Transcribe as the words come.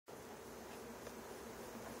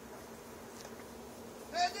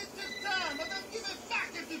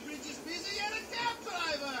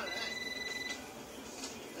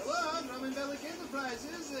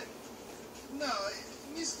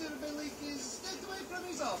Mr. Belik is stepped away from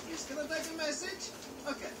his office. Can I take a message?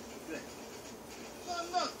 Okay, great. No, I'm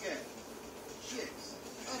not gay. Yes.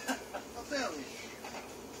 I'll tell you.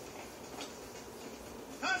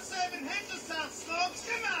 Hot 7, head to South Slopes.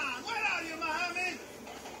 Come on, where are you, Mohammed?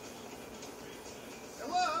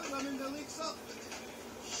 Hello, I'm in Belik's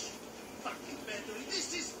office. Fucking battery,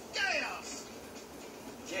 this is chaos!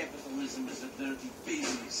 Capitalism is a dirty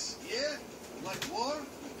business. Yeah? Like war?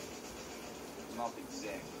 Not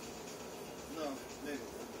exactly. No, maybe.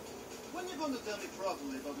 When you going to tell me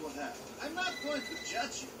properly about what happened? I'm not going to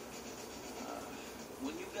judge you.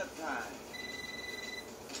 When you got time.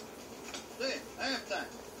 Hey, I have time.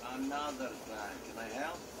 Another time. Can I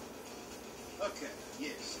help? Okay,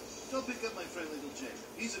 yes. Go pick up my friend little Jacob.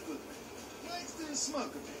 He's a good man. Likes to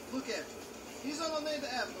smoke a bit. Look after him. He's on Oneida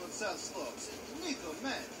Avenue in South Slopes. Nico,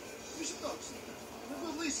 man. We should talk sometime. A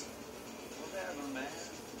good listen. Whatever, man.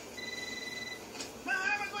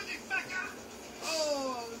 Have a good day, fucker!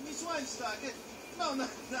 Oh, Miss Weinstock. No, not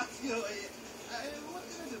you. What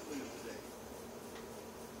can I do for you today?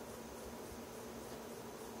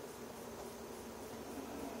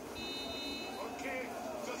 Okay,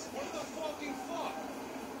 just what the fucking fuck?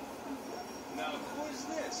 Now, who is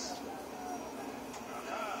this?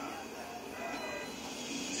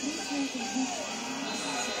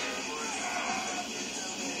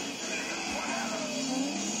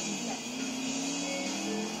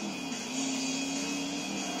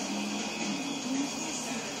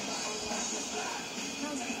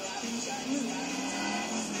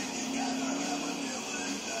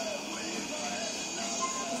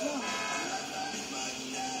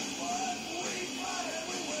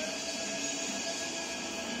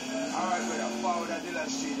 Alright, brother, forward at Dillon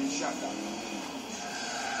Street in Shaka.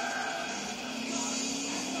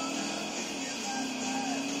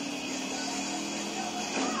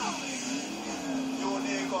 Yo,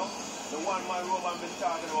 Nico, the one-man Roman been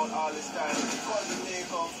talking about all this time. Cousin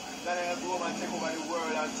Nico, that I help Roman take over the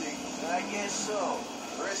world and thing. I guess so.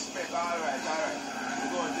 Respect, alright.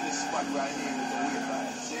 We're going to this spot right here with the way by.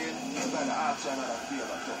 See, you gotta ask you another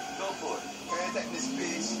favor too. Go for it. Can you take this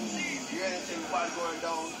piece? Hear anything bad going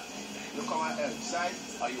down? You come and help, side?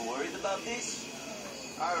 Are you worried about this?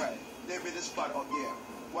 Alright, there be the spot up there.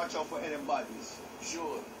 Watch out for any bodies.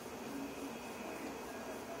 Sure.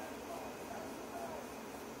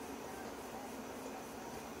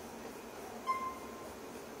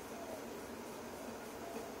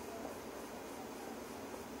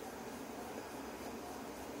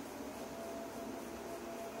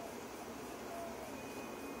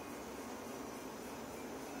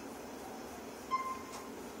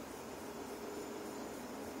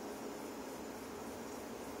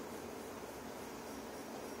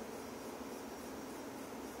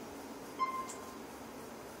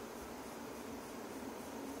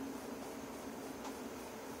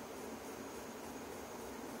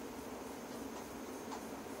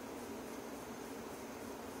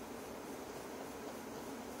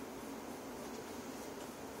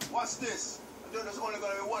 What's this? I know there's only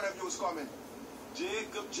gonna be one of you who's coming.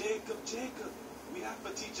 Jacob. We have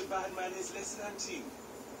to teach a bad man his lesson and thing.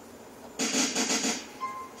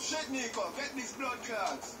 Shit, Nico, get these blood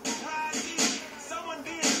clots. Someone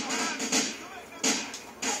be in the crowd.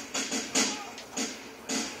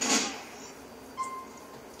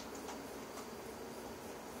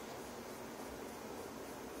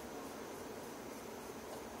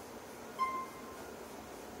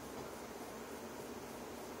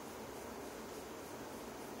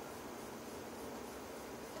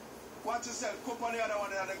 Watch yourself, cook on the other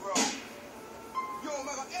one on the ground. Yo,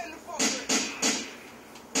 man, I end the fuckery.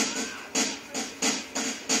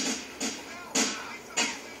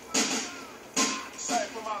 Sorry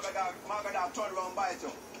for Magadog turn around bite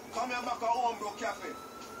you. Come here back at home, bro, cafe.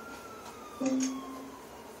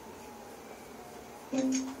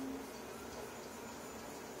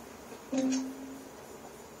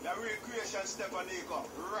 Your real creation, Stefan Nico.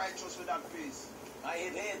 Righteous with that piece. I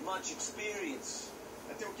have had much experience.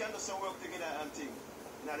 I think we can do some work together and thing.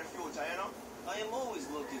 In the future, you know? I am always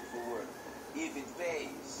looking for work, if it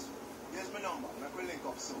pays. Here's my number. Make we link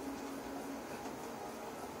up soon.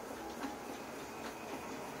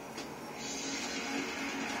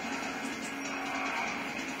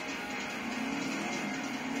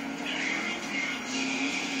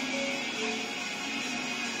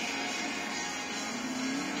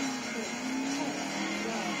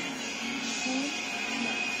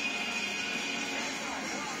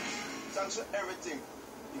 Thanks for everything.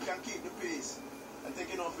 You can keep the peace. I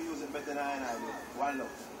think you know if you use it better than I do. One love.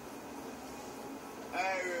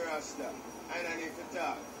 Hey, Rasta. I don't need to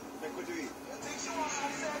talk. Make we do it.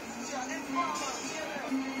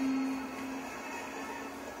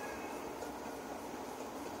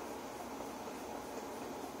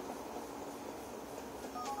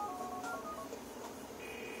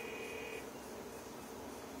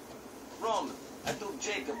 wrong. I took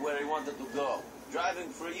Jacob where he wanted to go. Driving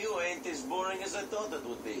for you ain't as boring as I thought it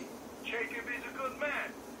would be. Jacob is a good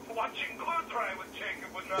man. Watching good drive with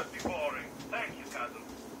Jacob would not be boring. Thank you, cousin.